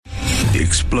The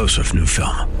explosive new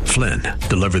film, Flynn,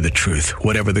 deliver the truth,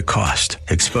 whatever the cost,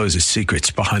 exposes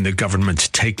secrets behind the government's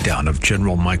takedown of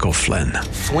General Michael Flynn.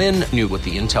 Flynn knew what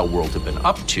the intel world had been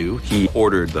up to. He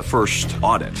ordered the first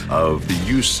audit of the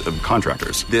use of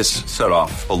contractors. This set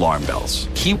off alarm bells.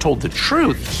 He told the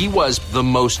truth. He was the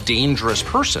most dangerous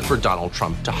person for Donald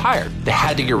Trump to hire. They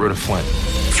had to get rid of Flynn.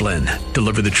 Flynn,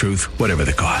 deliver the truth, whatever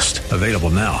the cost. Available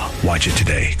now. Watch it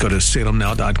today. Go to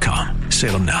salemnow.com.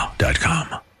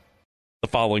 salemnow.com. The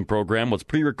following program was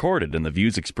pre-recorded, and the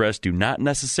views expressed do not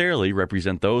necessarily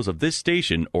represent those of this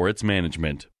station or its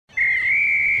management.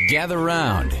 Gather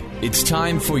round. It's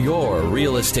time for your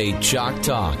Real Estate Chalk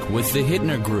Talk with the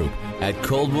Hittner Group at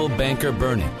Coldwell Banker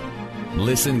Burnett.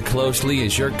 Listen closely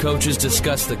as your coaches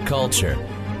discuss the culture,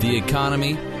 the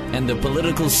economy, and the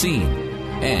political scene,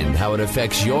 and how it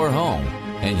affects your home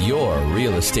and your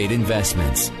real estate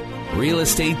investments. Real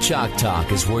Estate Chalk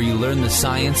Talk is where you learn the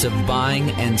science of buying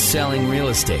and selling real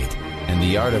estate and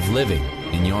the art of living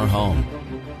in your home.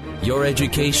 Your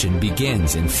education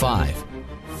begins in 5,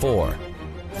 4,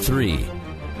 3,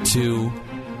 2,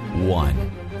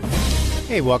 1.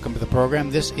 Hey, welcome to the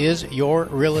program. This is your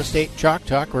Real Estate Chalk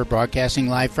Talk. We're broadcasting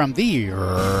live from the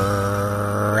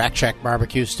Rack Shack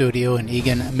Barbecue Studio in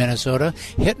Eagan, Minnesota.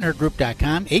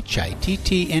 HittnerGroup.com,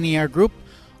 Hittner Group.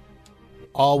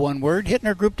 All one word,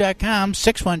 HittnerGroup.com,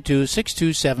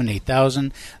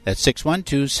 612-627-8000. That's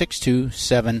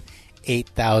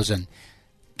 612-627-8000.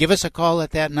 Give us a call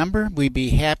at that number. We'd be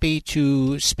happy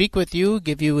to speak with you,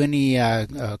 give you any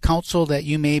counsel that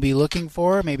you may be looking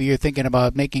for. Maybe you're thinking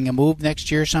about making a move next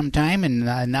year sometime, and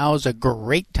now is a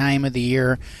great time of the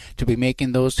year to be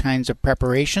making those kinds of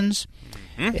preparations.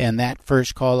 Mm-hmm. And that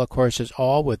first call, of course, is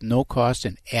all with no cost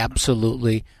and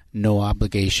absolutely no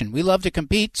obligation. We love to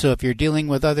compete, so if you're dealing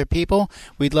with other people,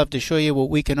 we'd love to show you what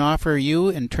we can offer you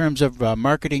in terms of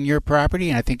marketing your property,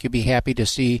 and I think you'll be happy to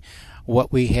see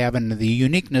what we have and the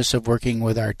uniqueness of working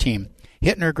with our team.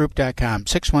 HittnerGroup.com,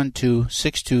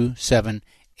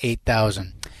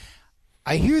 612-627-8000.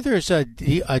 I hear there's a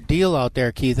deal out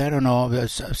there, Keith. I don't know.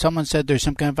 Someone said there's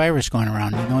some kind of virus going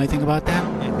around. You know anything about that?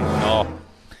 No.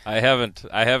 I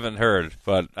haven't heard,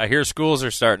 but I hear schools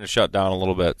are starting to shut down a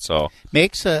little bit. So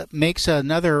makes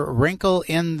another wrinkle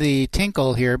in the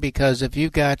tinkle here, because if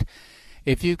you've got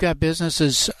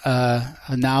businesses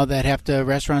now that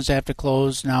restaurants have to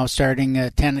close now starting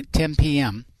at 10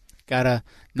 p.m. Gotta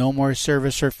no more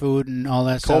service or food and all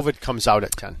that stuff. COVID comes out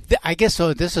at 10. I guess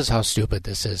so. This is how stupid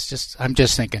this is. I'm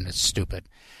just thinking it's stupid,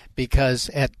 because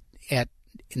at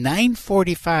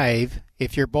 9:45,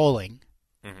 if you're bowling.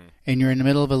 Mm-hmm. And you're in the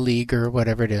middle of a league or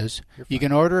whatever it is, you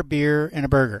can order a beer and a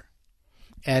burger.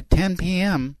 At 10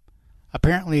 p.m.,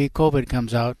 apparently COVID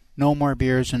comes out, no more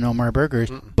beers and no more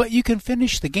burgers, but you can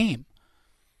finish the game.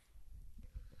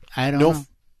 I don't know.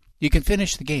 You can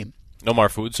finish the game. No more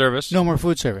food service? No more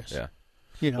food service. Yeah.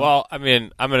 You know. Well, I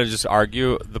mean, I'm going to just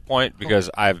argue the point, because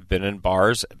I've been in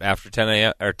bars after 10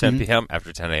 a.m. or 10 p.m.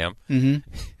 after 10 a.m. Mm-hmm.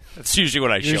 That's usually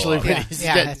when I show up.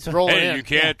 Hey, you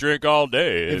can't drink all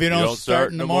day if you don't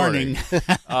start in the morning.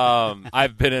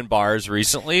 I've been in bars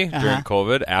recently during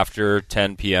COVID after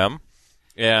 10 p.m.,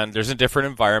 and there's a different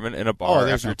environment in a bar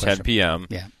after 10 p.m.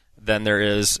 than there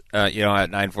is at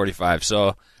 9:45.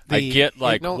 So I get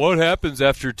what happens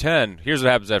after 10? Here's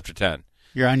what happens after 10.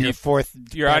 You're on your fourth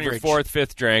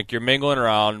fifth drink. You're mingling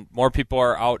around. More people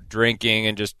are out drinking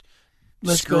and just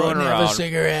screwing around, have a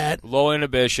cigarette. Low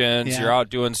inhibitions. Yeah. You're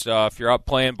out doing stuff. You're out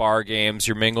playing bar games.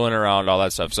 You're mingling around, all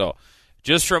that stuff. So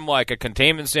just from like a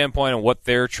containment standpoint and what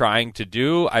they're trying to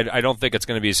do, I don't think it's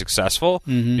going to be successful,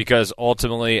 because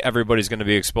ultimately everybody's going to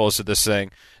be exposed to this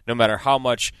thing, no matter how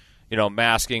much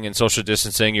masking and social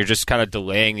distancing. You're just kind of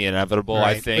delaying the inevitable.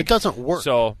 Right. I think it doesn't work.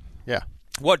 So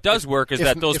what does work is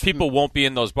that those people won't be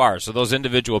in those bars. So those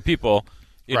individual people.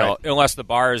 Unless the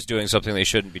bar is doing something they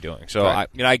shouldn't be doing. So,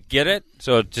 I get it.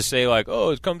 So to say,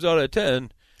 it comes out at 10,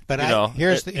 but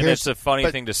it's a funny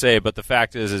thing to say, but the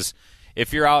fact is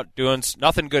if you're out doing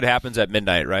nothing good happens at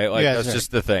midnight, right? That's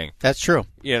just the thing. That's true.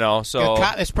 So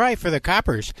it's probably for the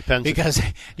coppers. Depends. Because,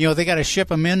 they got to ship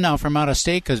them in now from out of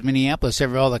state, because Minneapolis,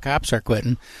 all the cops are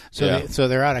quitting. So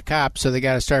they're out of cops, so they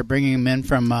got to start bringing them in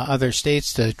from other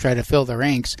states to try to fill the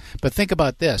ranks. But think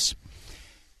about this.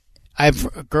 I have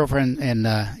a girlfriend and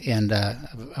a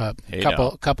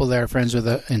couple that are friends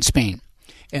with in Spain,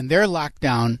 and they're locked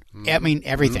down. I mean,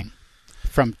 everything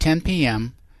from 10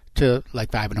 p.m. to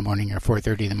like 5 in the morning or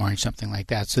 4:30 in the morning, something like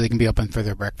that, so they can be open for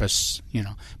their breakfasts.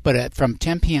 But from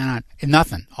 10 p.m. on,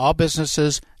 nothing. All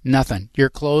businesses, nothing. You're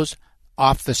closed,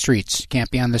 off the streets.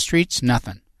 Can't be on the streets.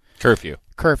 Nothing. Curfew.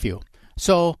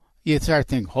 So you start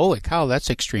thinking, holy cow, that's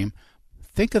extreme.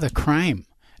 Think of the crime.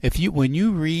 when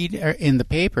you read in the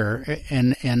paper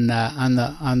and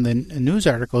on the news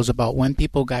articles about when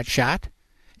people got shot,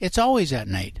 it's always at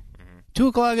night.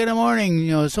 2:00 in the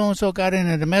morning, so and so got in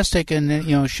a domestic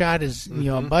and shot his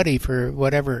buddy for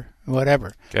whatever.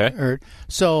 Okay.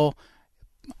 So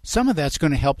some of that's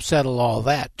going to help settle all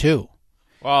that too.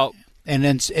 Well, and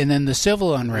then the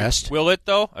civil unrest. Will it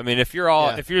though? I mean, if you're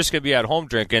just going to be at home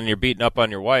drinking, and you're beating up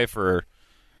on your wife or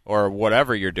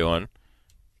whatever you're doing.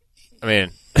 I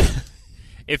mean,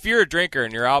 if you're a drinker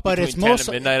and you're out between 10 and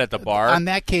midnight at the bar, on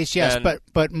that case, yes.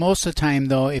 But most of the time,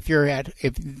 though, if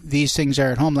these things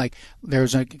are at home, like there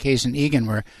was a case in Egan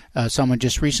where someone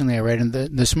just recently, I read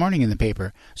this morning in the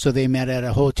paper, so they met at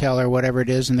a hotel or whatever it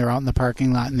is, and they're out in the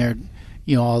parking lot and they're,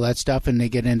 all that stuff, and they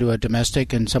get into a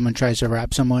domestic, and someone tries to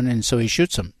rob someone, and so he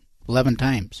shoots them 11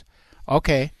 times.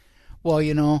 Okay, well,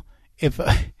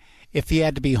 if he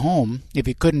had to be home, if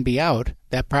he couldn't be out,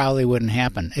 that probably wouldn't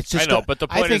happen. It's just I know, but the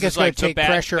point it's going to take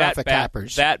pressure off the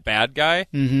coppers. That bad guy,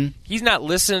 he's not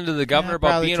listening to the governor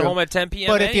about being home at 10 p.m.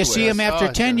 But if you see him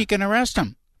after 10, you can arrest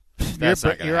him.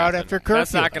 You're out after curfew.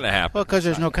 That's not going to happen. Well, because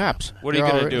there's no cops. What are you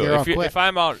going to do? If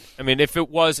I'm out, I mean,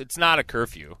 it's not a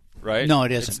curfew, right? No,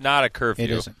 it isn't. It's not a curfew.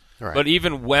 It isn't. Right. But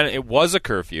even when it was a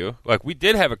curfew, like we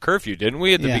did have a curfew, didn't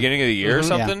we, at the beginning of the year or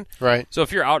something? Yeah. Right. So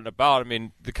if you're out and about, I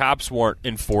mean, the cops weren't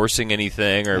enforcing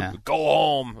anything or go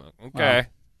home. Okay.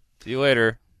 See you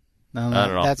later. No, I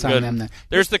don't know. That's on them then.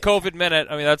 There's the COVID minute.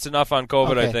 I mean, that's enough on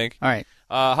COVID, okay. I think. All right.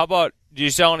 How about, did you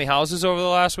sell any houses over the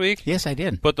last week? Yes, I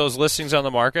did. Put those listings on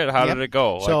the market? How did it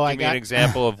go? So give me an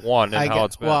example of one and how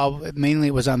it's been. Well, mainly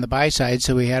it was on the buy side,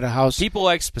 so we had a house. People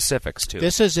like specifics, too.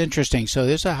 This is interesting. So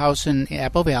there's a house in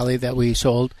Apple Valley that we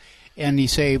sold, and you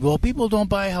say, well, people don't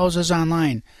buy houses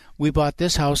online. We bought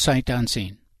this house sight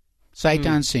unseen. Sight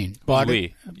unseen. Bought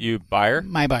it. You buyer?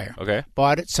 My buyer. Okay.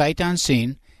 Bought it sight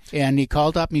unseen. And he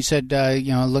called up and he said,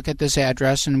 look at this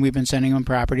address, and we've been sending him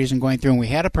properties and going through. And we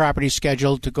had a property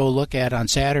scheduled to go look at on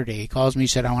Saturday. He calls me, he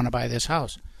said, I want to buy this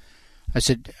house. I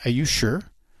said, are you sure?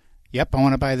 Yep, I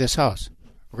want to buy this house.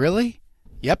 Really?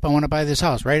 Yep, I want to buy this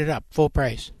house. Write it up, full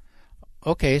price.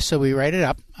 Okay, so we write it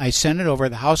up. I send it over.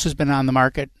 The house has been on the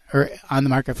market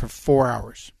for 4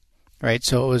 hours, right?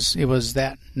 So it was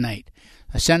that night.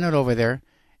 I send it over there,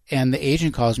 and the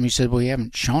agent calls me. He said, well, you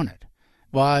haven't shown it.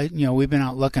 Well, we've been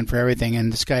out looking for everything,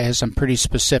 and this guy has some pretty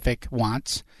specific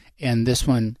wants, and this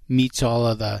one meets all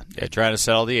of the. Yeah, trying to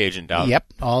settle the agent down. Yep,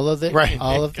 all of the right.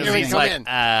 All of the Here we things. come in.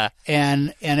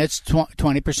 And it's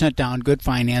 20% down, good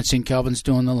financing. Kelvin's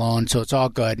doing the loan, so it's all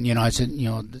good. I said,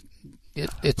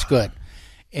 it's good.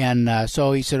 And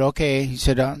so he said, okay. He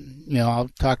said, I'll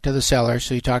talk to the seller.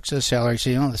 So he talks to the seller. He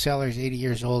said, the seller's 80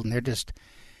 years old, and they're just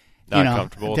not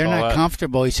comfortable. They're not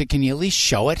comfortable. He said, can you at least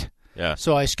show it? Yeah.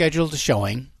 So I scheduled a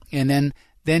showing, and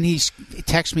then he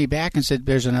texted me back and said,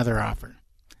 "There's another offer."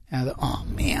 And I thought, "Oh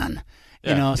man,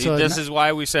 yeah. So this is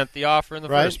why we sent the offer in the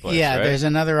first place." Yeah, right? There's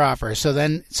another offer. So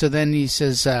then he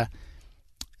says,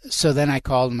 so then I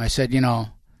called him. I said,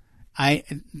 I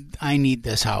need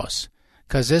this house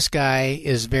because this guy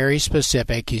is very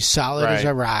specific. He's solid as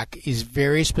a rock. He's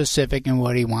very specific in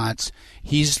what he wants.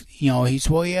 He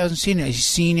hasn't seen it. He's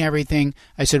seen everything.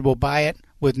 I said, "We'll buy it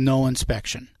with no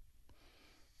inspection."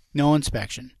 No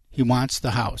inspection. He wants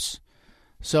the house.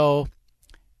 So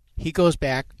he goes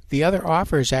back. The other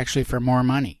offer is actually for more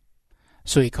money.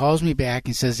 So he calls me back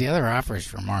and says, the other offer is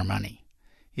for more money.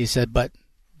 He said, but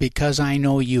because I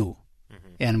know you,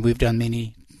 and we've done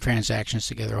many transactions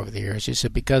together over the years, he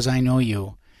said, because I know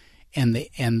you, and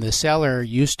the seller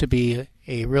used to be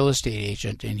a real estate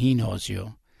agent, and he knows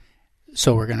you,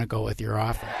 so we're going to go with your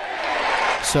offer.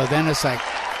 So then it's like,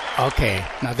 okay,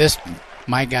 now this...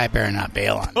 My guy better not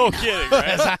bail on me. No kidding,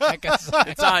 right?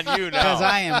 It's on you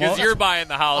now. Because you're buying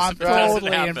the house. I'm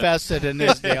totally invested in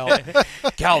this deal.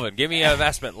 Calvin, give me an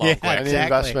investment loan. Yeah, quick.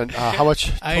 exactly. Investment. How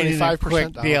much? 25%?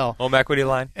 Quick deal. Home equity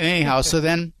line. Anyhow, so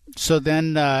then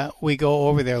we go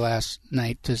over there last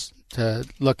night to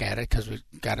look at it because we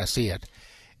got to see it.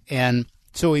 And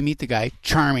so we meet the guy,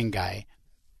 charming guy,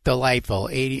 delightful,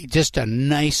 just the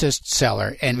nicest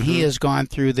seller. And he has gone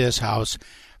through this house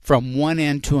from one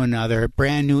end to another,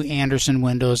 brand new Anderson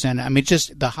windows, and I mean,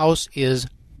 just the house is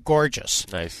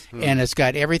gorgeous. Nice, and it's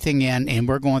got everything in, and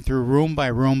we're going through room by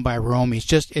room by room. It's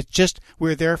just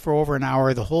we're there for over an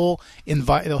hour. The whole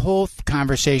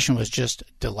conversation was just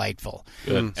delightful.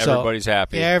 Good. So everybody's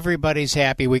happy. Everybody's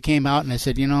happy. We came out and I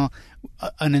said,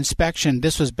 an inspection.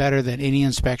 This was better than any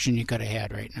inspection you could have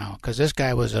had right now because this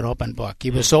guy was an open book.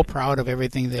 He was so proud of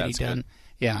everything that he'd done.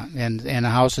 Yeah, and the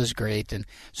house is great. And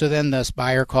so then this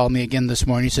buyer called me again this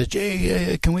morning. He says,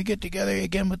 Jay, can we get together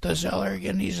again with the seller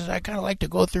again? He says, I kind of like to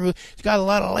go through. It's got a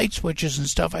lot of light switches and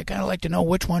stuff. I kind of like to know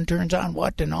which one turns on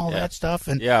what and all that stuff.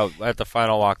 And at the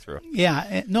final walkthrough.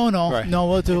 Yeah, no,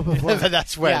 we'll do it before.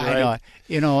 That's when, right?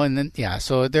 I know, and then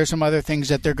so there's some other things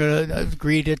that they're going to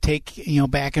agree to take,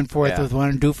 back and forth with one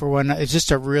and do for one. It's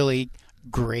just a really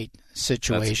great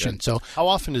situation. So how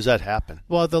often does that happen?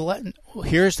 Well,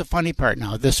 here's the funny part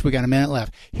now. We got a minute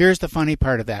left. Here's the funny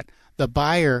part of that. The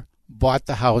buyer bought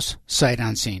the house sight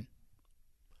unseen.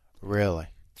 Really?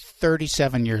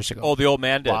 37 years ago. Oh, the old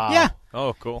man did? Wow. Yeah.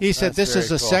 Oh, cool. He said this is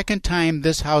the second time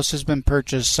this house has been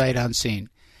purchased sight unseen.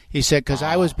 He said, because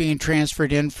I was being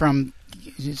transferred in from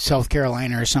South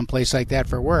Carolina or someplace like that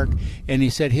for work, and he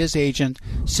said his agent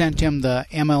sent him the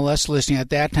MLS listing. At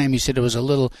that time, he said it was a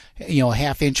little,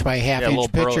 half-inch by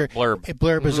half-inch picture.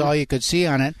 Blurb is all you could see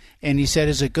on it. And he said,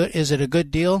 is it a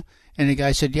good deal? And the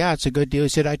guy said, yeah, it's a good deal. He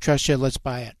said, I trust you. Let's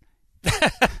buy it.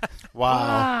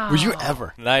 Wow. Would you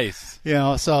ever? Nice.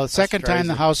 So second time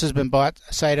the house has been bought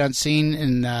sight unseen,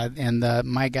 and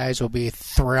my guys will be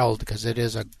thrilled because it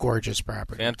is a gorgeous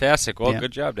property. Fantastic. Well,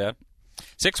 good job, Dad.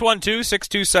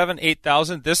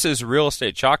 612-627-8000. This is Real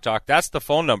Estate Chalk Talk. That's the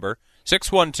phone number,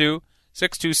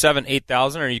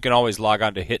 612-627-8000, or you can always log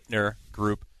on to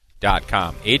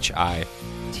hittnergroup.com, HITTNER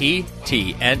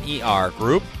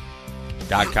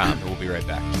group.com. We'll be right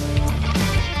back.